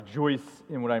Rejoice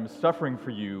in what I'm suffering for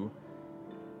you,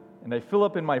 and I fill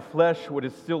up in my flesh what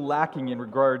is still lacking in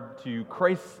regard to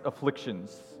Christ's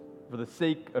afflictions for the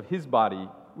sake of his body,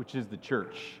 which is the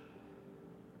church.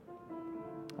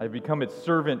 I have become its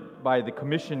servant by the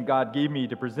commission God gave me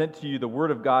to present to you the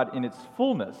Word of God in its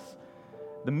fullness,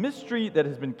 the mystery that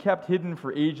has been kept hidden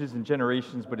for ages and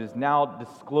generations, but is now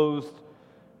disclosed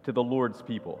to the Lord's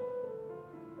people.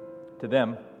 To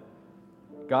them,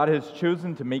 God has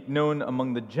chosen to make known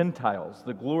among the Gentiles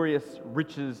the glorious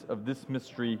riches of this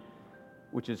mystery,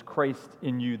 which is Christ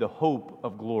in you, the hope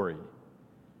of glory.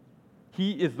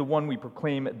 He is the one we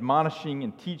proclaim, admonishing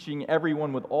and teaching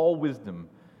everyone with all wisdom,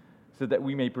 so that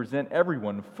we may present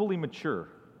everyone fully mature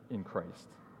in Christ.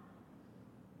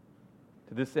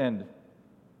 To this end,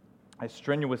 I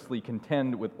strenuously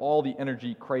contend with all the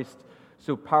energy Christ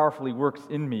so powerfully works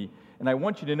in me, and I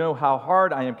want you to know how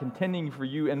hard I am contending for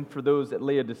you and for those at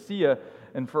Laodicea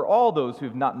and for all those who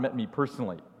have not met me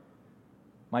personally.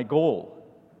 My goal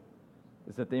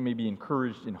is that they may be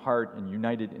encouraged in heart and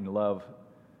united in love,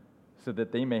 so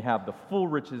that they may have the full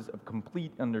riches of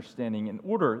complete understanding, in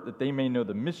order that they may know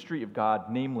the mystery of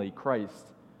God, namely Christ,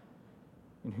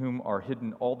 in whom are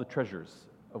hidden all the treasures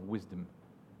of wisdom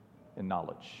and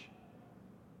knowledge.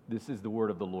 This is the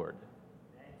word of the Lord.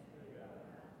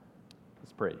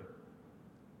 Let's pray.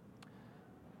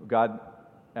 God,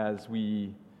 as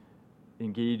we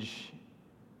engage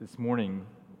this morning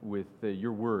with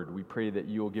your word, we pray that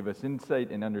you will give us insight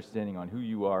and understanding on who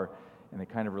you are and the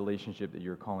kind of relationship that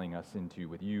you're calling us into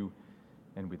with you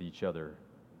and with each other.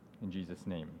 In Jesus'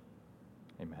 name,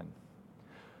 amen.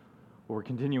 Well, we're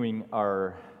continuing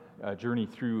our journey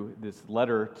through this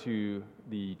letter to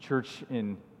the church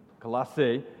in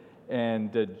Colossae,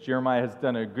 and Jeremiah has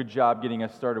done a good job getting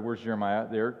us started. Where's Jeremiah?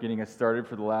 There, getting us started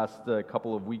for the last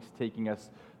couple of weeks, taking us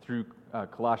through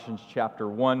Colossians chapter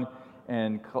 1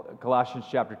 and Colossians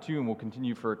chapter 2, and we'll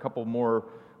continue for a couple more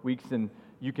weeks. And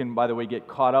you can, by the way, get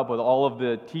caught up with all of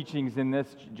the teachings in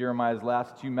this, Jeremiah's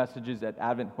last two messages, at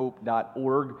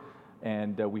adventhope.org,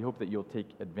 and we hope that you'll take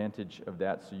advantage of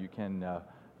that so you can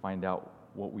find out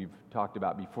what we've talked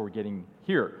about before getting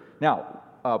here. Now,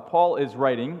 Paul is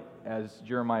writing, as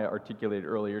Jeremiah articulated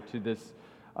earlier, to this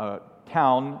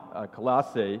town,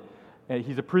 Colossae.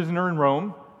 He's a prisoner in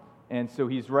Rome, and so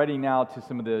he's writing now to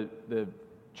some of the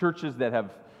churches that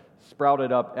have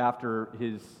sprouted up after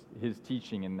his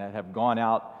teaching and that have gone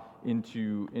out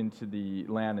into the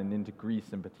land and into Greece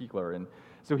in particular. And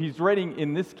so he's writing,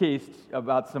 in this case,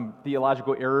 about some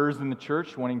theological errors in the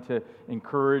church, wanting to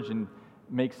encourage and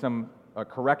make some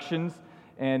corrections.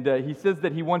 And he says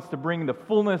that he wants to bring the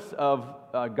fullness of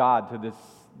God to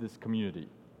this community.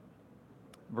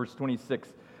 Verse 26,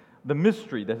 the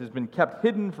mystery that has been kept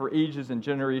hidden for ages and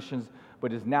generations,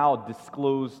 but is now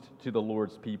disclosed to the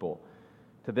Lord's people.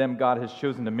 To them God has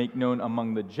chosen to make known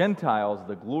among the Gentiles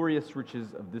the glorious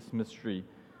riches of this mystery,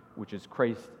 which is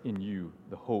Christ in you,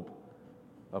 the hope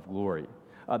of glory.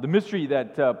 The mystery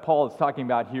that Paul is talking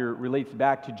about here relates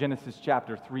back to Genesis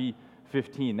chapter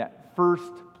 3:15, that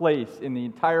first place in the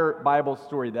entire Bible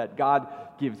story that God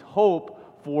gives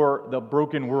hope for the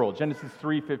broken world. Genesis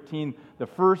 3:15, the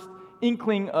first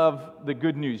inkling of the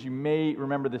good news. You may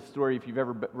remember this story if you've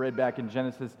ever read back in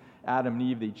Genesis. Adam and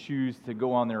Eve, they choose to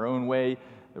go on their own way.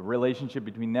 The relationship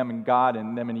between them and God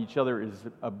and them and each other is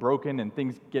broken, and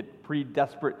things get pretty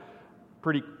desperate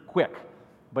pretty quick.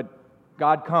 But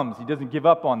God comes. He doesn't give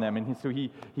up on them, and so he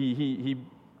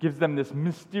gives them this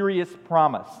mysterious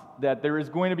promise that there is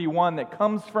going to be one that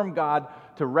comes from God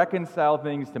to reconcile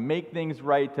things, to make things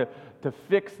right, to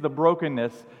fix the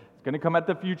brokenness. It's going to come at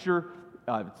the future.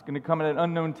 It's going to come at an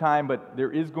unknown time, but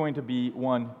there is going to be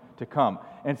one to come.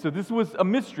 And so this was a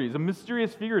mystery. It's a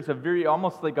mysterious figure. It's a very,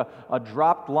 almost like a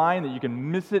dropped line that you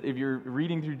can miss it if you're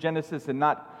reading through Genesis and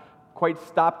not quite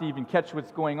stop to even catch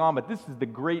what's going on. But this is the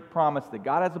great promise that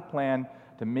God has a plan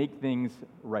to make things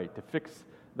right, to fix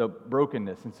the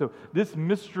brokenness. And so this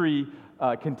mystery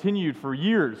continued for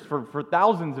years, for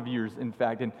thousands of years, in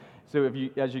fact. And so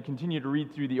as you continue to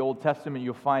read through the Old Testament,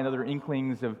 you'll find other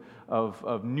inklings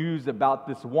of news about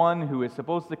this one who is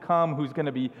supposed to come, who's going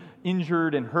to be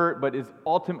injured and hurt, but is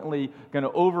ultimately going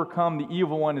to overcome the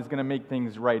evil one, is going to make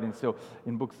things right. And so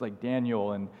in books like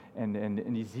Daniel and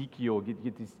Ezekiel, you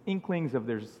get these inklings of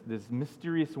there's this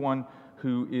mysterious one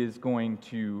who is going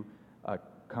to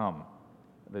come.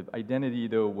 The identity,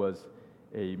 though, was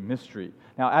a mystery.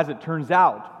 Now, as it turns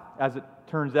out,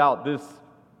 this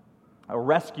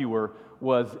rescuer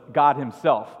was God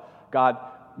himself. God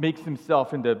makes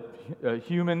himself into a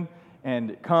human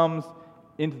and comes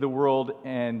into the world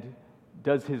and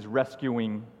does his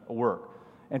rescuing work.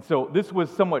 And so this was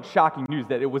somewhat shocking news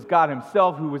that it was God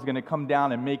himself who was going to come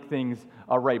down and make things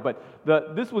right. But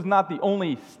this was not the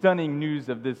only stunning news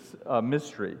of this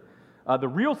mystery. The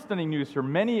real stunning news for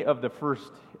many of the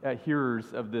first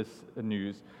hearers of this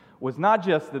news was not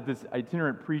just that this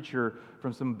itinerant preacher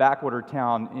from some backwater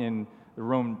town in the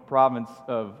Roman province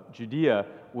of Judea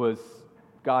was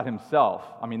God himself.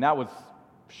 I mean, that was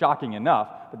shocking enough,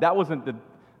 but that wasn't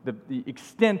the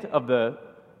extent of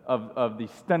the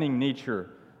stunning nature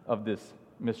of this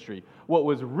mystery. What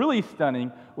was really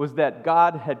stunning was that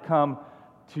God had come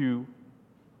to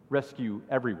rescue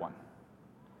everyone.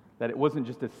 That it wasn't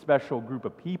just a special group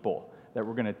of people that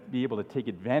were going to be able to take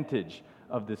advantage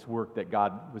of this work that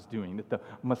God was doing. That the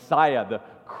Messiah, the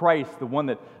Christ, the one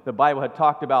that the Bible had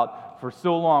talked about for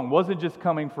so long, wasn't just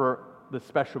coming for the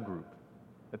special group.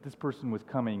 That this person was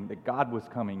coming, that God was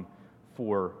coming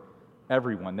for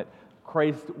everyone. That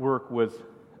Christ's work was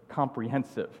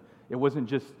comprehensive. It wasn't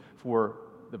just for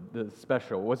the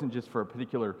special. It wasn't just for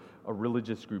a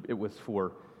religious group. It was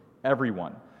for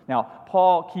everyone. Now,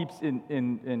 Paul keeps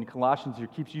in Colossians here,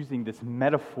 keeps using this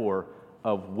metaphor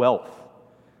of wealth.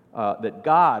 That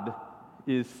God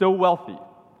is so wealthy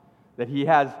that he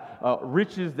has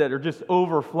riches that are just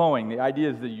overflowing. The idea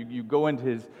is that you go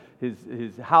into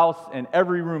his house and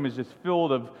every room is just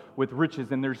filled with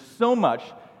riches, and there's so much,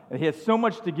 and he has so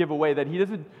much to give away that he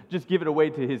doesn't just give it away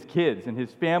to his kids and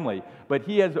his family, but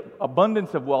he has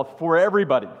abundance of wealth for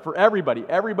everybody. For everybody.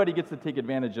 Everybody gets to take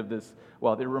advantage of this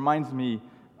wealth. It reminds me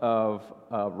of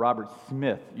Robert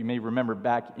Smith. You may remember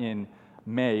back in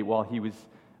May while he was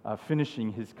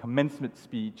finishing his commencement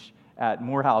speech at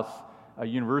Morehouse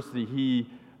University, he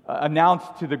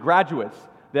announced to the graduates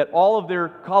that all of their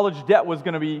college debt was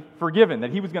going to be forgiven,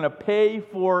 that he was going to pay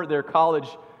for their college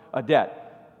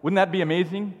debt. Wouldn't that be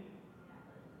amazing?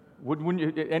 Wouldn't you,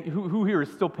 and who here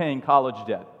is still paying college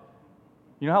debt?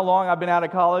 You know how long I've been out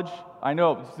of college? I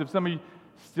know. If some of you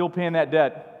still paying that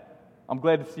debt, I'm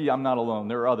glad to see I'm not alone.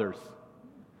 There are others.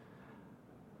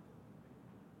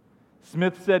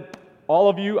 Smith said, all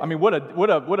of you, I mean,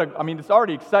 I mean, it's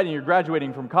already exciting. You're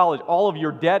graduating from college. All of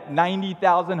your debt,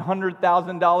 $90,000,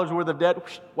 $100,000 worth of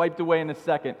debt, wiped away in a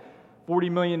second.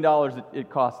 $40 million it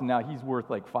costs, and now he's worth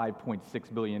like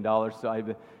 $5.6 billion.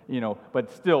 So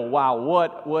but still, wow,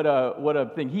 what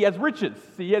a thing. He has riches.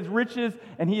 See, he has riches,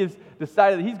 and he has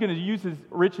decided that he's going to use his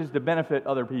riches to benefit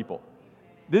other people.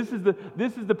 This is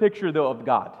the picture, though, of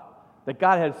God. That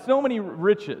God has so many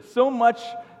riches, so much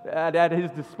at his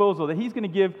disposal that he's going to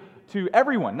give to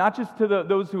everyone, not just to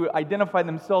those who identify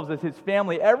themselves as his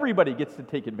family. Everybody gets to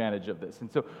take advantage of this. And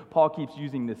so Paul keeps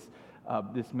using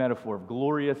this metaphor of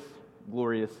glorious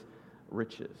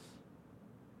riches.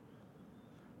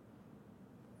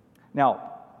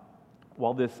 Now,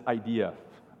 while this idea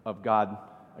of God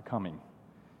becoming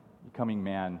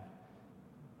man,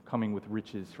 coming with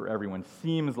riches for everyone,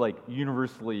 seems like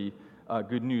universally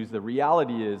good news, the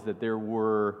reality is that there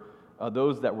were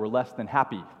those that were less than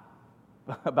happy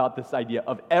about this idea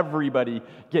of everybody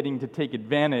getting to take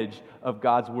advantage of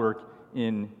God's work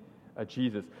in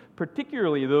Jesus.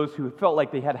 Particularly those who felt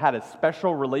like they had a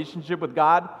special relationship with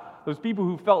God. Those people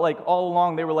who felt like all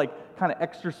along they were like kind of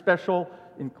extra special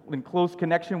in close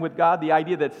connection with God. The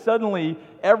idea that suddenly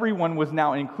everyone was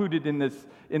now included in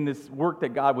this work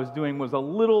that God was doing was a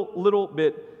little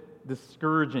bit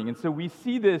discouraging. And so we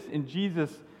see this in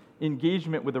Jesus'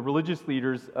 engagement with the religious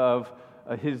leaders of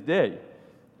his day.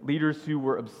 Leaders who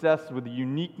were obsessed with the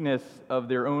uniqueness of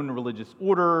their own religious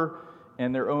order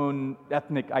and their own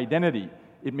ethnic identity.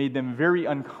 It made them very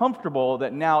uncomfortable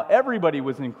that now everybody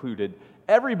was included.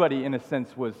 Everybody, in a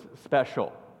sense, was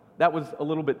special. That was a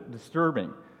little bit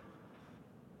disturbing.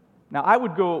 Now, I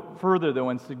would go further, though,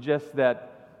 and suggest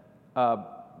that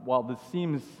while this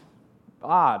seems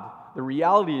odd, the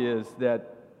reality is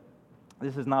that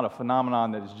this is not a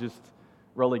phenomenon that is just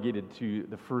relegated to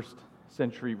the first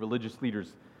century religious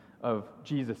leaders of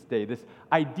Jesus' day. This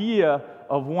idea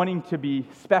of wanting to be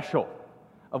special,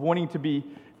 of wanting to be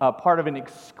part of an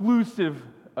exclusive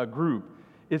group,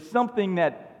 is something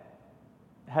that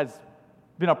has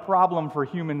been a problem for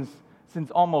humans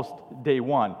since almost day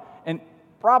one. And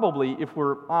probably, if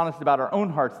we're honest about our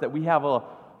own hearts, that we have a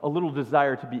little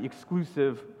desire to be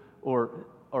exclusive or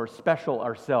special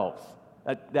ourselves.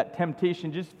 That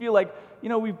temptation, just feel like,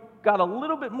 we've got a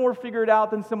little bit more figured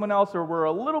out than someone else, or we're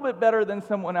a little bit better than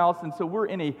someone else, and so we're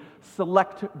in a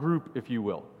select group, if you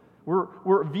will. We're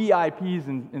VIPs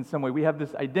in some way. We have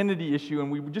this identity issue,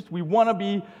 and we want to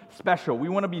be special. We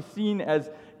want to be seen as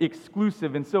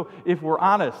exclusive. And so if we're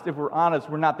honest,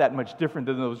 we're not that much different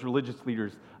than those religious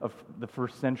leaders of the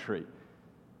first century.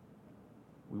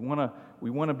 We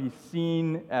want to be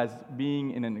seen as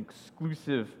being in an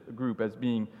exclusive group, as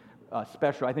being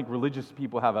special. I think religious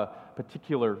people have a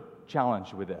particular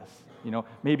challenge with this.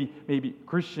 Maybe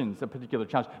Christians, a particular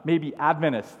challenge. Maybe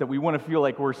Adventists, that we want to feel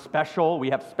like we're special. We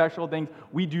have special things.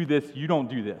 We do this, you don't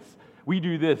do this. We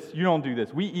do this, you don't do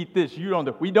this. We eat this, you don't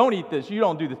do. We don't eat this, you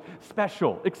don't do this.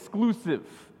 Special, exclusive.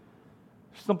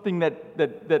 Something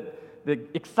that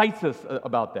excites us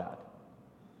about that.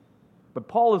 But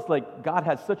Paul is like, God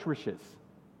has such riches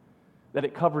that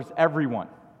it covers everyone.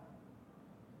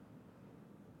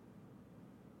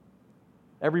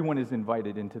 Everyone is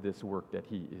invited into this work that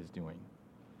he is doing.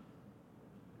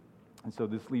 And so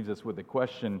this leaves us with the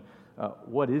question,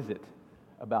 what is it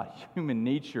about human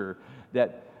nature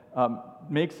that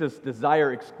makes us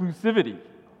desire exclusivity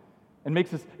and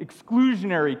makes us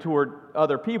exclusionary toward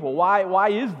other people? Why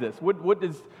is this? What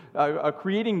is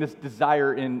creating this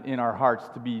desire in our hearts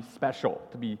to be special,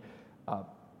 to be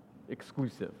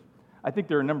exclusive? I think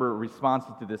there are a number of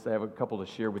responses to this. I have a couple to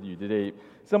share with you today.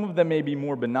 Some of them may be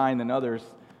more benign than others.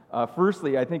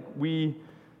 Firstly, I think we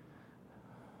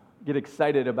get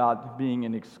excited about being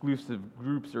in exclusive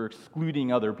groups or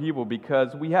excluding other people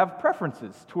because we have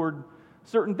preferences toward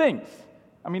certain things.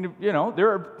 I mean, there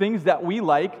are things that we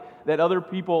like that other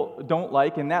people don't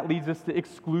like, and that leads us to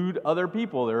exclude other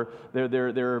people.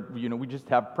 We just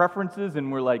have preferences,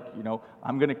 and we're like,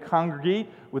 I'm going to congregate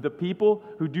with the people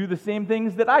who do the same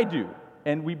things that I do,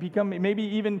 and we become maybe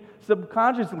even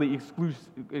subconsciously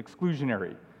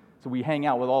exclusionary. So we hang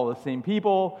out with all the same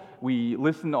people, we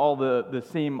listen to all the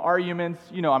same arguments.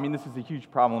 This is a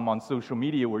huge problem on social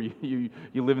media where you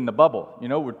live in the bubble.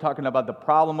 We're talking about the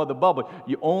problem of the bubble.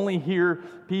 You only hear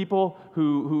people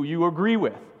who you agree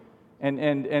with.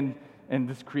 And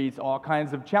this creates all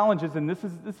kinds of challenges, and this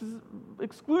is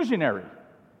exclusionary.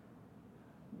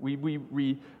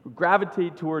 We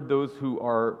gravitate toward those who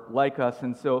are like us,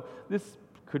 and so this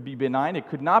could be benign, it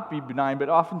could not be benign, but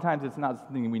oftentimes it's not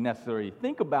something we necessarily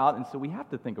think about, and so we have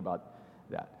to think about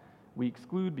that. We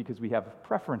exclude because we have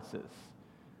preferences,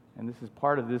 and this is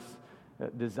part of this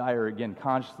desire, again,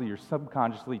 consciously or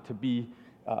subconsciously, to be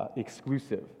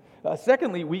exclusive.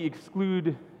 Secondly, we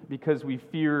exclude because we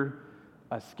fear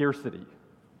scarcity,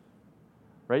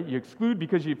 right? You exclude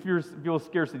because you feel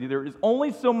scarcity. There is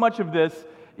only so much of this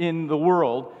in the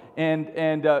world, and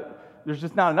there's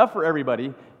just not enough for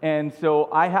everybody, and so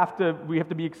we have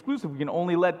to be exclusive. We can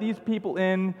only let these people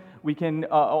in. We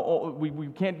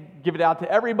can't give it out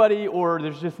to everybody, or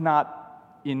there's just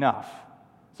not enough.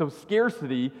 So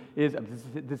scarcity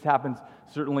this happens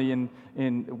certainly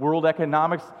in world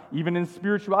economics, even in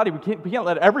spirituality. We can't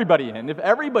let everybody in. If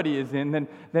everybody is in,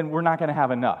 then we're not going to have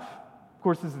enough. Of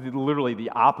course, this is literally the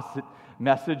opposite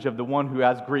message of the one who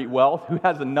has great wealth, who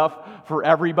has enough for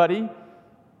everybody.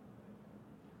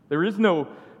 There is no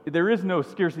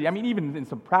scarcity. Even in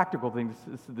some practical things,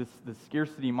 this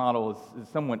scarcity model is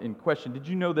somewhat in question. Did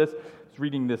you know this? I was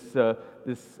reading this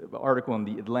article in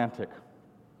The Atlantic.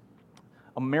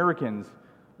 Americans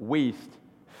waste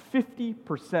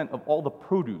 50% of all the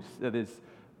produce that is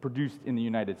produced in the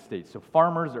United States. So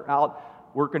farmers are out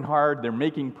working hard, they're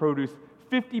making produce.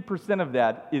 50% of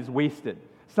that is wasted.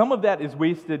 Some of that is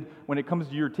wasted when it comes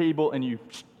to your table and you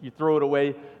throw it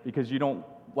away because you don't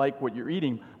like what you're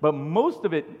eating. But most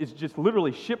of it is just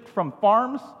literally shipped from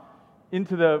farms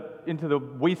into the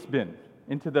waste bin,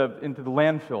 into the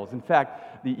landfills. In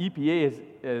fact, the EPA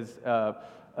has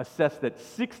assessed that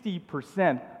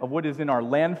 60% of what is in our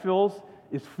landfills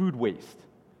is food waste.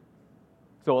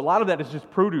 So a lot of that is just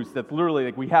produce that's literally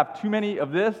like we have too many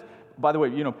of this. By the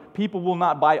way, people will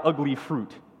not buy ugly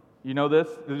fruit. You know this?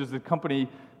 There's a company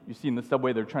you see in the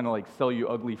subway, they're trying to sell you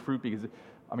ugly fruit because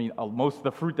most of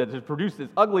the fruit that is produced is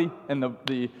ugly, and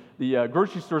the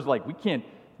grocery store's like,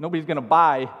 nobody's going to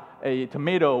buy a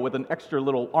tomato with an extra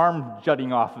little arm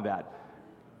jutting off of that.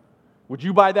 Would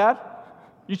you buy that?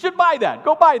 You should buy that.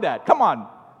 Go buy that. Come on.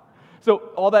 So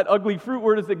all that ugly fruit,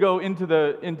 where does it go? Into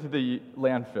the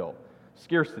landfill.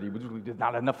 Scarcity. There's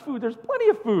not enough food. There's plenty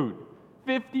of food.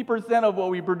 50% of what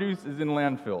we produce is in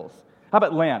landfills. How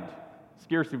about land?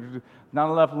 Scarcity.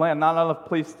 Not enough land. Not enough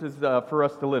places for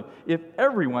us to live. If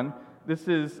everyone, this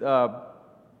is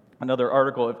another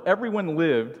article, if everyone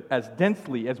lived as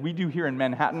densely as we do here in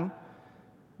Manhattan,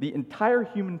 the entire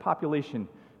human population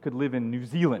could live in New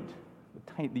Zealand,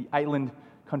 the island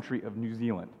country of New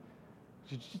Zealand.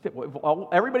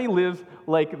 Everybody lives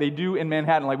like they do in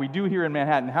Manhattan, like we do here in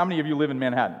Manhattan. How many of you live in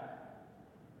Manhattan?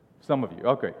 Some of you.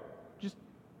 Okay. Just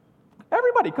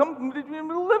everybody, come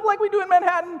live like we do in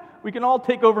Manhattan. We can all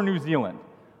take over New Zealand.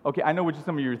 Okay, I know what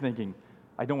some of you are thinking.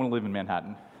 I don't want to live in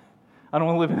Manhattan. I don't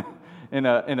want to live in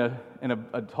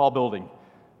a tall building.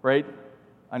 right?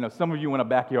 I know some of you want a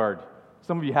backyard.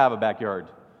 Some of you have a backyard.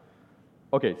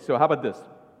 Okay, so how about this?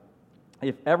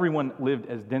 If everyone lived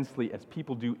as densely as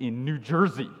people do in New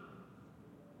Jersey,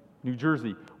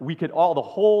 the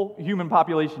whole human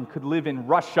population could live in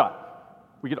Russia.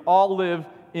 We could all live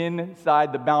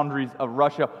inside the boundaries of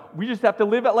Russia. We just have to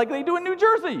live it like they do in New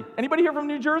Jersey. Anybody here from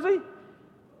New Jersey?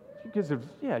 You guys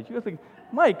think,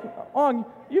 Mike,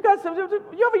 you have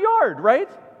a yard, right?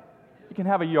 You can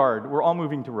have a yard. We're all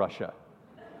moving to Russia.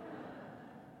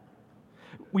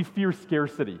 We fear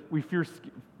scarcity.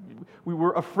 We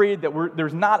were afraid that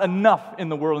there's not enough in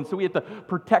the world, and so we have to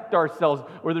protect ourselves.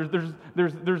 Or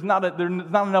there's not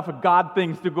enough of God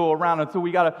things to go around, and so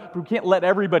we can't let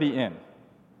everybody in.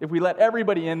 If we let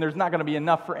everybody in, there's not going to be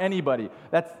enough for anybody.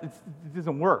 It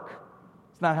doesn't work.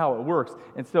 It's not how it works.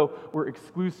 And so we're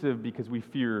exclusive because we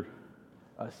fear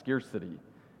scarcity.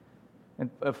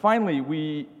 And finally,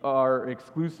 we are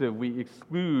exclusive. We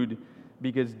exclude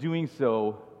because doing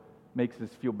so makes us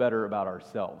feel better about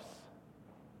ourselves.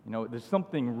 There's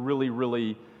something really,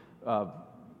 really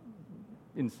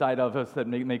inside of us that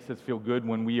makes us feel good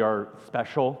when we are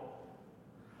special.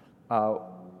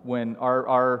 When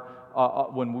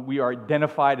when we are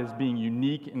identified as being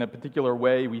unique in a particular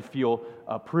way, we feel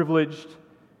privileged.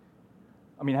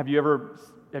 I mean, have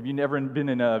you never been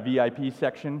in a VIP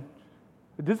section?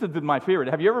 This is my favorite.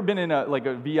 Have you ever been in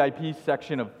a VIP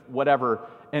section of whatever,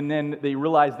 and then they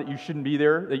realize that you shouldn't be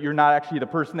there, that you're not actually the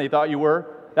person they thought you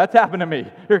were? That's happened to me.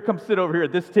 Here, come sit over here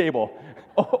at this table.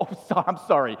 Oh, I'm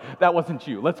sorry. That wasn't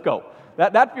you. Let's go.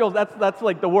 That's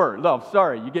like the word. No,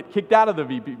 sorry. You get kicked out of the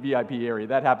VIP area.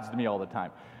 That happens to me all the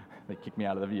time. They kick me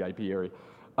out of the VIP area.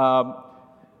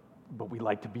 But we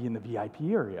like to be in the VIP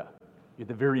area. You're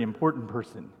the very important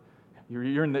person.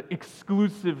 You're in the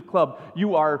exclusive club.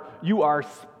 You are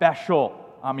special.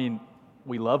 I mean,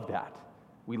 we love that.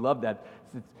 We love that.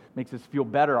 It makes us feel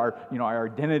better. Our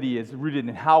identity is rooted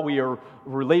in how we are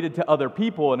related to other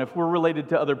people. And if we're related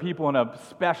to other people in a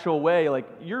special way, like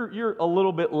you're a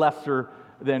little bit lesser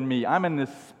than me. I'm in this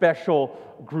special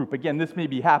group. Again, this may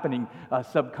be happening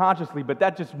subconsciously, but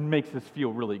that just makes us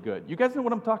feel really good. You guys know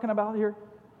what I'm talking about here?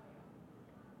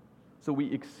 So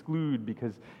we exclude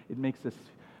because it makes us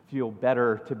feel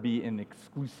better to be an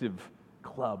exclusive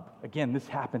club. Again, this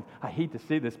happens. I hate to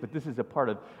say this, but this is a part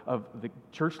of the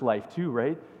church life too,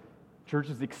 right? Church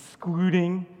is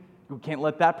excluding. We can't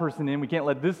let that person in. We can't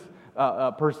let this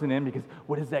person in because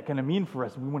what is that going to mean for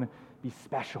us? We want to be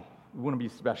special. We want to be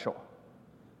special.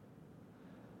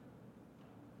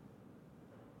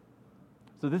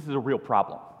 So this is a real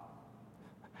problem.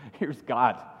 Here's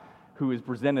God, who is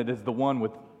presented as the one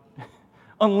with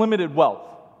unlimited wealth,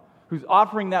 who's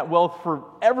offering that wealth for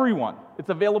everyone. It's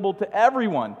available to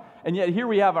everyone. And yet here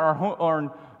we have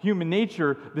our human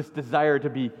nature, this desire to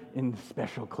be in the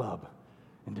special club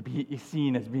and to be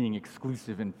seen as being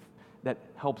exclusive, and that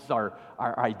helps our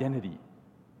identity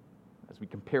as we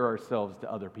compare ourselves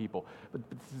to other people. But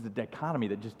this is a dichotomy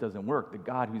that just doesn't work. The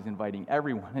God who's inviting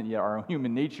everyone, and yet our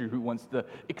human nature who wants to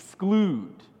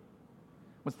exclude,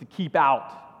 wants to keep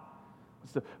out,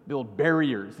 wants to build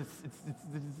barriers.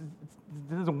 It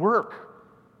doesn't work.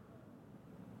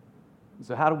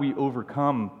 So how do we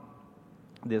overcome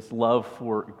this love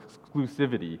for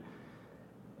exclusivity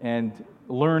and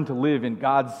learn to live in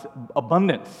God's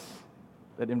abundance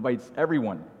that invites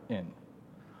everyone in?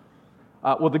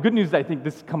 Well, the good news, I think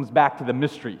this comes back to the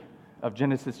mystery of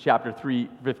Genesis chapter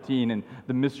 3:15 and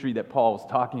the mystery that Paul is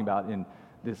talking about in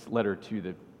this letter to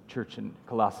the church in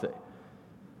Colossae.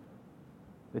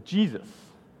 That Jesus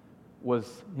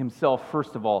was himself,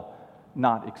 first of all,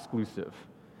 not exclusive.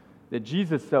 That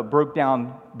Jesus broke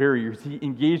down barriers. He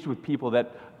engaged with people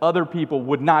that other people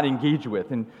would not engage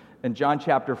with. And in John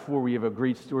chapter 4, we have a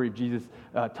great story of Jesus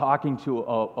talking to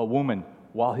a woman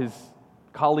while his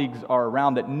colleagues are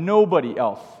around that nobody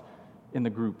else in the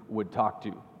group would talk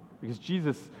to. Because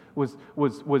Jesus was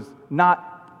not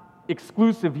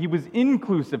exclusive, he was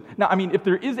inclusive. Now, I mean, if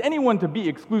there is anyone to be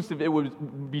exclusive, it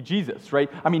would be Jesus, right?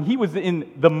 I mean, he was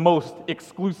in the most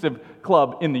exclusive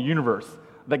club in the universe,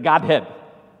 the Godhead.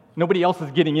 Nobody else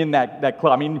is getting in that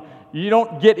club. I mean, you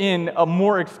don't get in a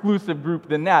more exclusive group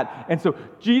than that. And so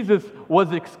Jesus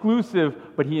was exclusive,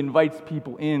 but he invites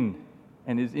people in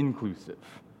and is inclusive.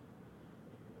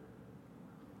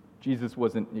 Jesus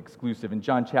wasn't exclusive. In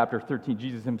John chapter 13,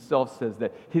 Jesus himself says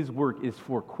that his work is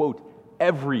for, quote,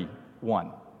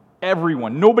 everyone.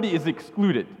 Everyone. Nobody is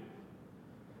excluded.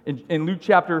 In Luke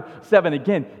chapter 7,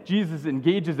 again, Jesus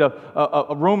engages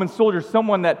a Roman soldier,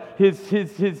 someone that his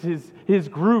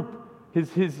group,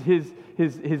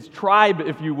 his tribe,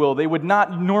 if you will, they would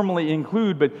not normally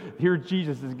include, but here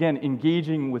Jesus is again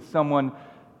engaging with someone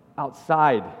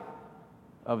outside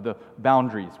of the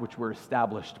boundaries which were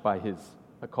established by his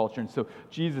culture. And so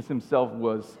Jesus himself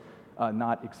was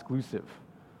not exclusive.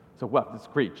 So, well, that's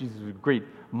great. Jesus was a great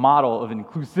model of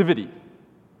inclusivity.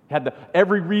 He had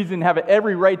every reason, have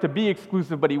every right to be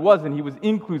exclusive, but he wasn't. He was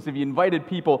inclusive. He invited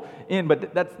people in,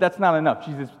 but that's not enough.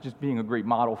 Jesus just being a great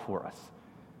model for us.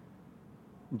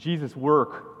 Jesus'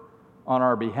 work on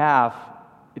our behalf,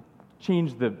 it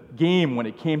changed the game when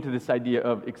it came to this idea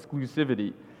of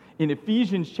exclusivity. In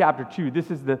Ephesians chapter 2, this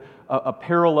is a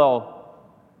parallel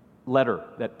letter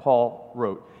that Paul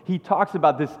wrote. He talks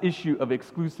about this issue of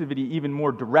exclusivity even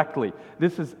more directly.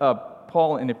 This is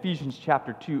Paul in Ephesians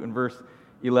chapter 2 and verse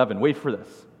 11. Wait for this.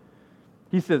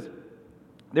 He says,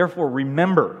 "Therefore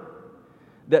remember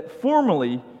that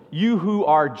formerly you who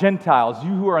are Gentiles,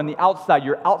 you who are on the outside,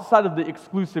 you're outside of the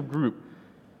exclusive group.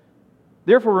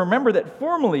 Therefore remember that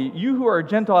formerly you who are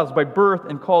Gentiles by birth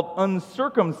and called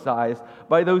uncircumcised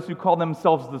by those who call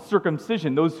themselves the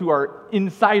circumcision, those who are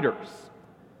insiders.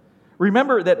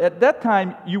 Remember that at that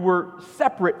time you were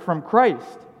separate from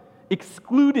Christ,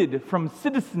 excluded from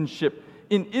citizenship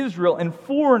in Israel and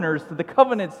foreigners to the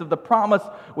covenants of the promise,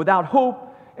 without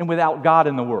hope and without God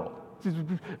in the world."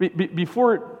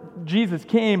 Before Jesus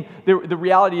came, the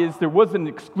reality is there was an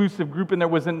exclusive group and there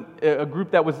was a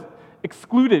group that was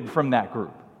excluded from that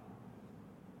group.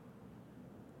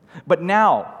 But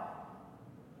now,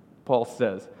 Paul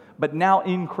says, but now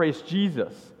in Christ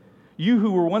Jesus, you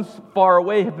who were once far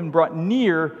away have been brought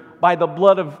near by the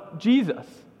blood of Jesus.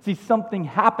 See, something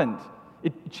happened.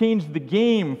 It changed the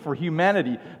game for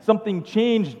humanity. Something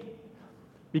changed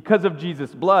because of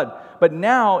Jesus' blood. But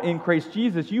now in Christ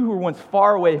Jesus, you who were once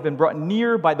far away have been brought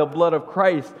near by the blood of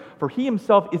Christ, for he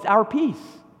himself is our peace.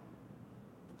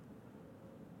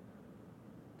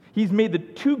 He's made the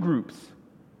two groups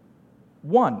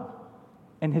one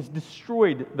and has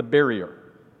destroyed the barrier,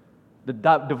 the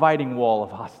dividing wall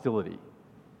of hostility.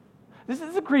 This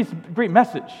is a great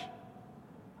message.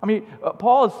 I mean,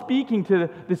 Paul is speaking to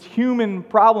this human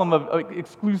problem of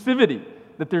exclusivity,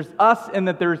 that there's us and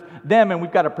that there's them, and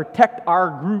we've got to protect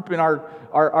our group and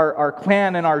our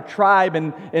clan and our tribe,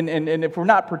 and if we're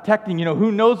not protecting,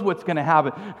 who knows what's going to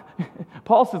happen.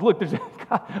 Paul says, look,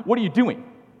 God, what are you doing?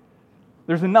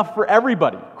 There's enough for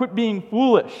everybody. Quit being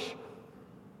foolish.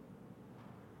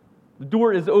 The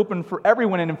door is open for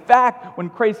everyone. And in fact, when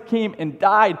Christ came and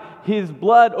died, his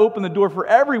blood opened the door for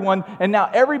everyone, and now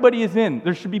everybody is in.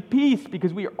 There should be peace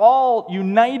because we are all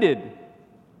united.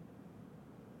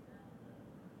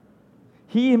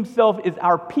 He himself is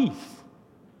our peace.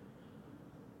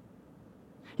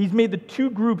 He's made the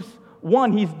two groups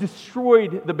one. He's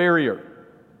destroyed the barrier,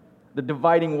 the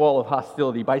dividing wall of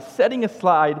hostility, by setting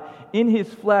aside in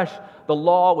his flesh the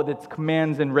law with its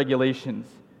commands and regulations.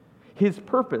 His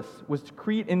purpose was to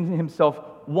create in himself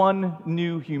one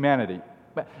new humanity.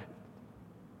 But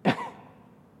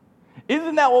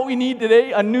isn't that what we need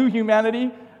today? A new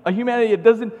humanity? A humanity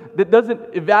that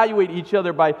doesn't evaluate each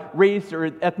other by race or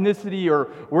ethnicity or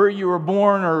where you were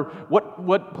born or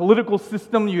what political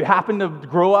system you happen to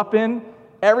grow up in.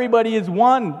 Everybody is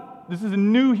one. This is a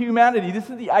new humanity. This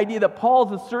is the idea that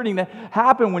Paul is asserting that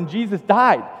happened when Jesus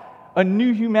died. A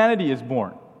new humanity is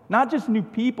born. Not just new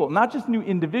people, not just new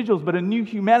individuals, but a new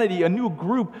humanity, a new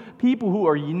group, people who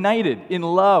are united in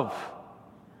love.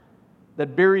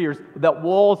 That barriers, that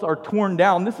walls are torn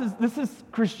down. This is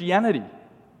Christianity.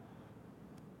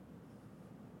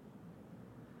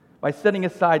 By setting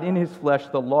aside in his flesh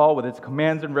the law with its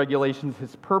commands and regulations,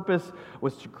 his purpose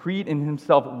was to create in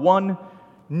himself one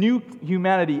new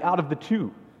humanity out of the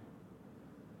two,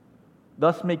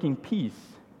 thus making peace,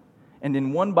 and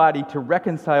in one body to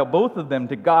reconcile both of them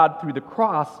to God through the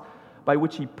cross, by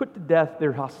which he put to death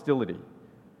their hostility.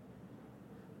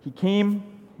 He came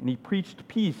and he preached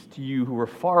peace to you who were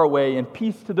far away and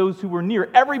peace to those who were near.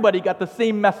 Everybody got the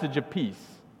same message of peace.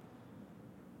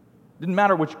 Didn't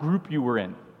matter which group you were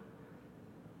in.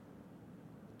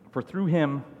 For through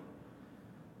him,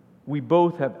 we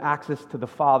both have access to the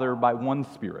Father by one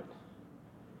Spirit.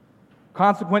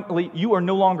 Consequently, you are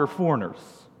no longer foreigners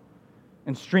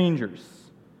and strangers,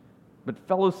 but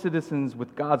fellow citizens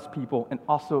with God's people and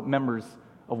also members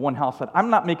of one household. I'm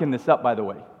not making this up, by the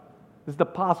way. This is the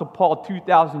Apostle Paul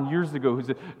 2,000 years ago who's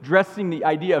addressing the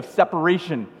idea of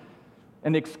separation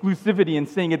and exclusivity and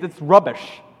saying it's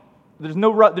rubbish. There's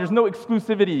no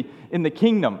exclusivity in the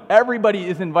kingdom. Everybody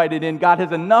is invited in. God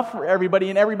has enough for everybody,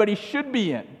 and everybody should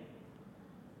be in.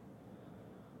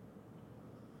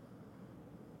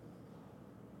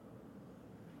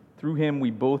 Through him, we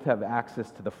both have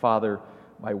access to the Father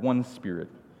by one Spirit.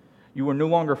 You are no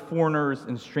longer foreigners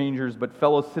and strangers, but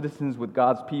fellow citizens with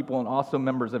God's people and also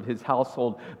members of his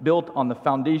household, built on the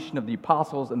foundation of the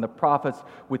apostles and the prophets,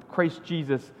 with Christ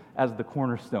Jesus as the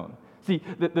cornerstone. See,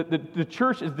 the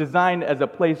church is designed as a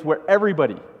place where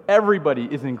everybody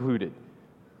is included.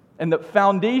 And the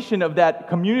foundation of that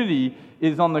community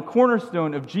is on the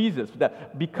cornerstone of Jesus.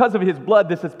 That because of his blood,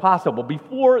 this is possible.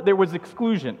 Before there was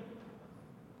exclusion,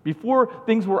 before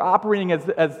things were operating in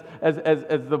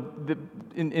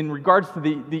regards to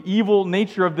the evil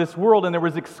nature of this world, and there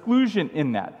was exclusion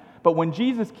in that. But when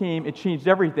Jesus came, it changed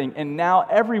everything, and now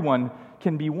everyone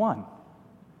can be one.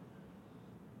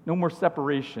 No more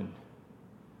separation.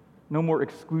 No more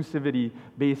exclusivity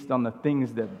based on the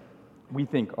things that we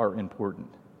think are important.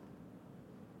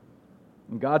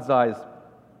 In God's eyes,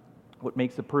 what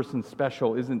makes a person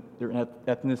special isn't their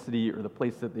ethnicity or the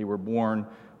place that they were born,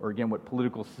 or again, what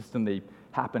political system they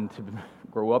happen to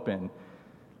grow up in.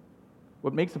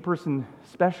 What makes a person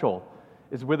special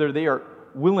is whether they are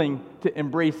willing to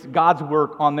embrace God's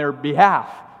work on their behalf.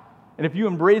 And if you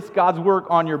embrace God's work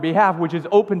on your behalf, which is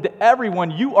open to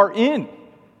everyone, you are in.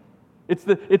 It's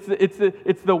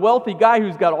the wealthy guy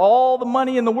who's got all the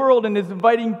money in the world and is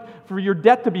inviting for your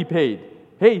debt to be paid.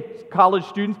 Hey, college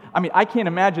students, I can't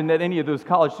imagine that any of those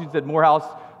college students at Morehouse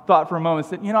thought for a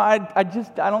moment and said,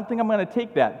 I don't think I'm going to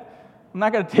take that. I'm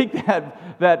not going to take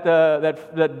that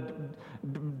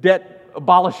debt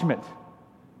abolishment.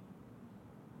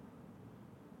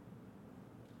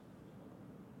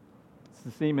 It's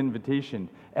the same invitation.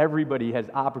 Everybody has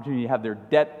opportunity to have their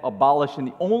debt abolished, and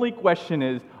the only question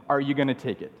is, are you going to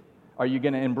take it? Are you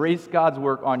going to embrace God's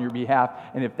work on your behalf?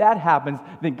 And if that happens,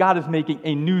 then God is making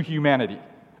a new humanity.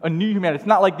 A new humanity. It's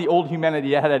not like the old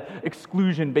humanity that had an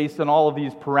exclusion based on all of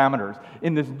these parameters.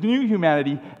 In this new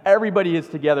humanity, everybody is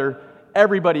together.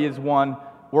 Everybody is one.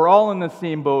 We're all in the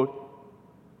same boat.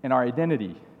 And our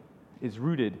identity is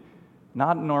rooted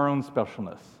not in our own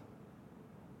specialness,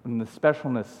 but in the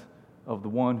specialness of the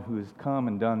one who has come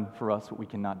and done for us what we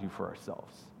cannot do for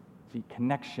ourselves. See,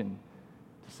 connection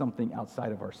to something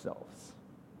outside of ourselves.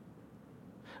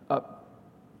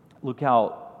 Look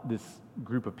how this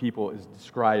group of people is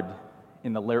described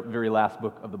in the very last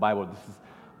book of the Bible. This is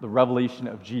the revelation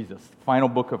of Jesus, the final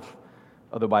book of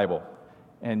the Bible.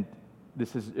 And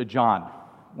this is John,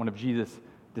 one of Jesus'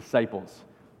 disciples.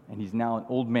 And he's now an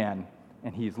old man,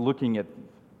 and he's looking at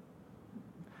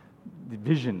the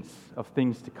visions of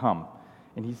things to come.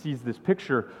 And he sees this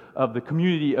picture of the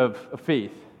community of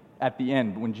faith at the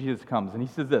end when Jesus comes. And he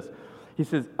says this. He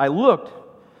says, I looked,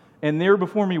 and there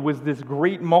before me was this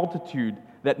great multitude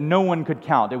that no one could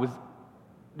count. It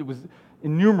was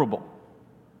innumerable.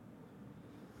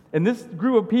 And this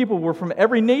group of people were from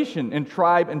every nation and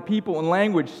tribe and people and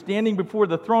language, standing before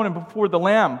the throne and before the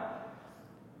Lamb.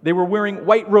 They were wearing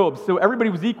white robes, so everybody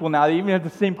was equal now. They even had the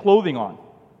same clothing on.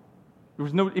 There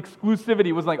was no exclusivity.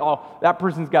 It was like, oh, that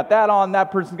person's got that on,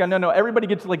 that person's got... No, everybody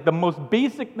gets like the most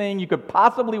basic thing you could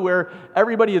possibly wear.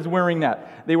 Everybody is wearing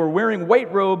that. They were wearing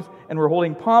white robes and were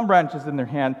holding palm branches in their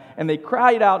hand, and they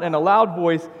cried out in a loud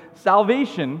voice,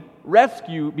 salvation,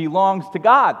 rescue belongs to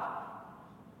God.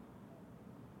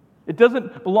 It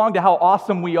doesn't belong to how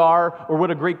awesome we are, or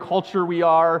what a great culture we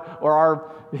are, or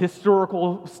our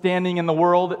historical standing in the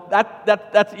world.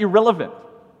 That's irrelevant.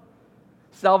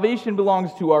 Salvation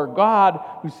belongs to our God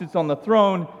who sits on the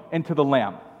throne and to the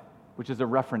Lamb, which is a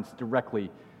reference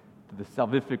directly to the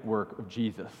salvific work of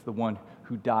Jesus, the one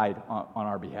who died on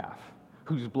our behalf,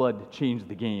 whose blood changed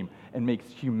the game and makes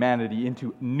humanity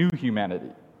into new humanity.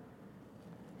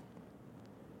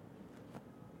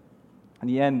 In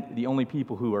the end, the only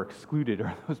people who are excluded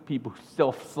are those people who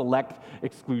self-select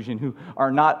exclusion, who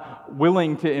are not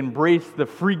willing to embrace the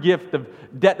free gift of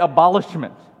debt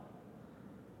abolishment.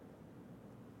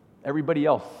 Everybody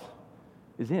else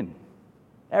is in.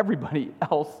 Everybody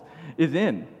else is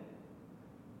in.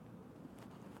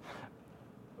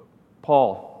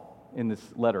 Paul, in this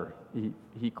letter,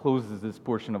 he closes this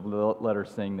portion of the letter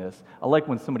saying this. I like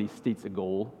when somebody states a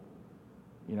goal.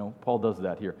 Paul does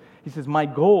that here. He says, my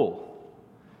goal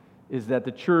is that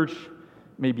the church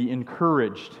may be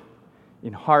encouraged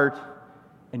in heart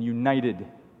and united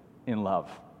in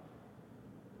love,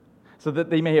 so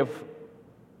that they may have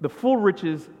the full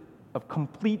riches of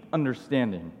complete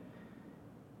understanding,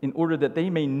 in order that they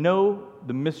may know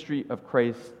the mystery of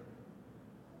Christ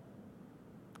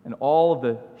and all of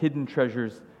the hidden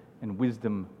treasures and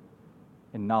wisdom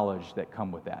and knowledge that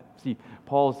come with that. See,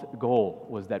 Paul's goal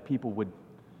was that people would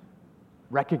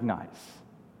recognize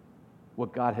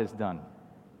what God has done,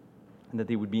 and that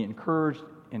they would be encouraged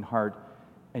in heart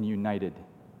and united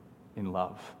in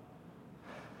love.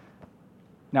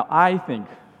 Now, I think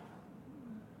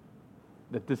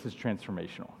that this is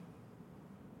transformational.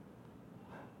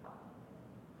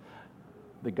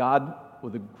 The God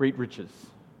with the great riches,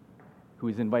 who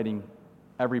is inviting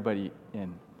everybody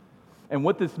in. And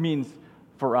what this means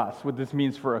for us, what this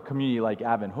means for a community like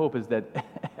Advent Hope, is that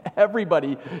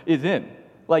everybody is in.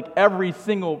 Like every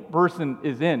single person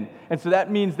is in. And so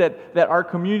that means that our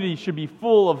community should be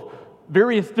full of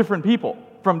various different people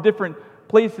from different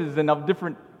places and of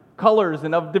different colors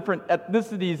and of different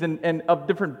ethnicities and of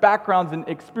different backgrounds and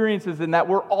experiences, and that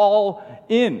we're all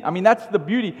in. I mean, that's the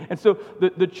beauty. And so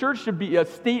the church should be a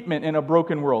statement in a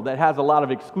broken world that has a lot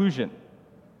of exclusion.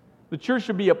 The church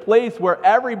should be a place where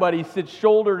everybody sits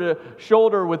shoulder to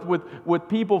shoulder with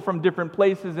people from different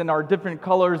places and our different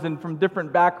colors and from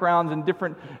different backgrounds and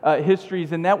different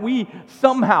histories, and that we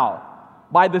somehow,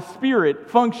 by the Spirit,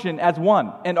 function as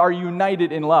one and are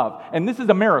united in love. And this is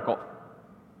a miracle.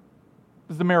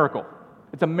 This is a miracle.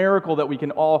 It's a miracle that we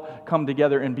can all come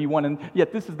together and be one. And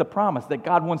yet this is the promise that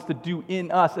God wants to do in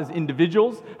us as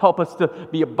individuals, help us to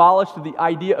be abolished to the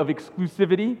idea of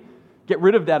exclusivity. Get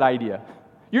rid of that idea.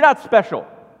 You're not special.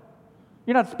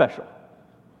 You're not special.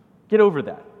 Get over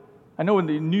that. I know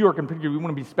in New York in particular, we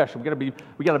want to be special. We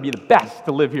got to be the best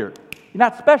to live here. You're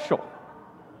not special.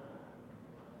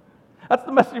 That's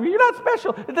the message. You're not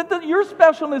special. Your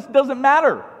specialness doesn't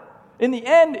matter. In the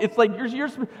end, it's like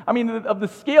of the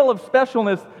scale of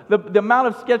specialness, the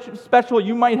amount of special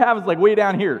you might have is like way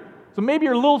down here. So maybe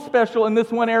you're a little special in this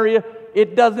one area.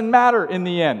 It doesn't matter in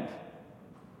the end.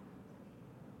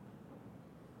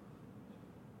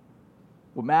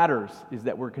 What matters is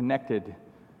that we're connected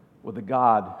with a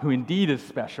God who indeed is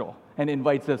special and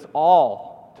invites us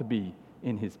all to be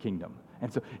in His kingdom.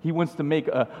 And so He wants to make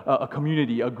a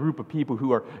community, a group of people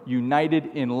who are united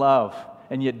in love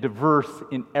and yet diverse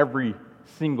in every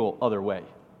single other way.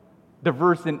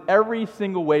 Diverse in every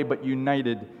single way, but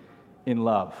united in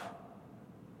love.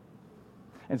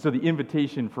 And so the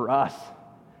invitation for us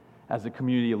as a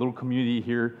community, a little community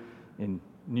here in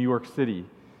New York City,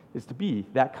 is to be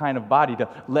that kind of body, to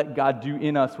let God do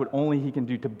in us what only He can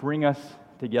do, to bring us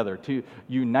together, to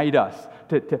unite us,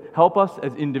 to help us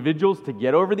as individuals to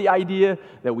get over the idea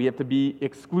that we have to be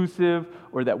exclusive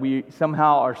or that we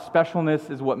somehow our specialness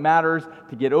is what matters,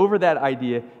 to get over that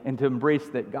idea and to embrace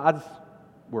that God's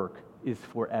work is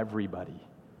for everybody.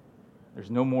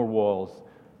 There's no more walls,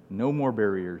 no more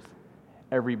barriers.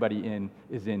 Everybody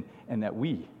is in, and that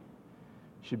we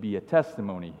should be a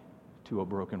testimony to a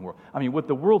broken world. I mean, what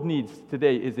the world needs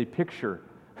today is a picture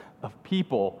of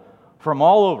people from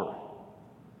all over,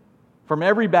 from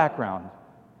every background,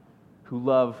 who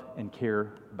love and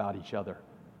care about each other.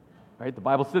 Right? The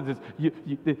Bible says this.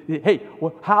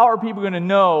 How are people going to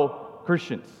know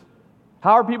Christians?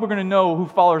 How are people going to know who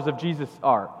followers of Jesus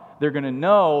are? They're going to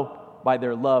know by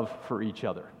their love for each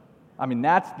other. I mean,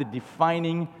 that's the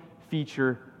defining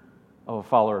feature of a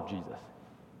follower of Jesus.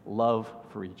 Love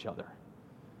for each other.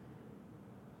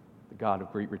 The God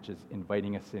of great riches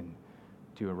inviting us in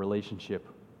to a relationship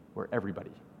where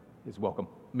everybody is welcome.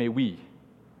 May we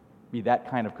be that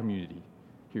kind of community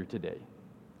here today.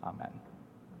 Amen.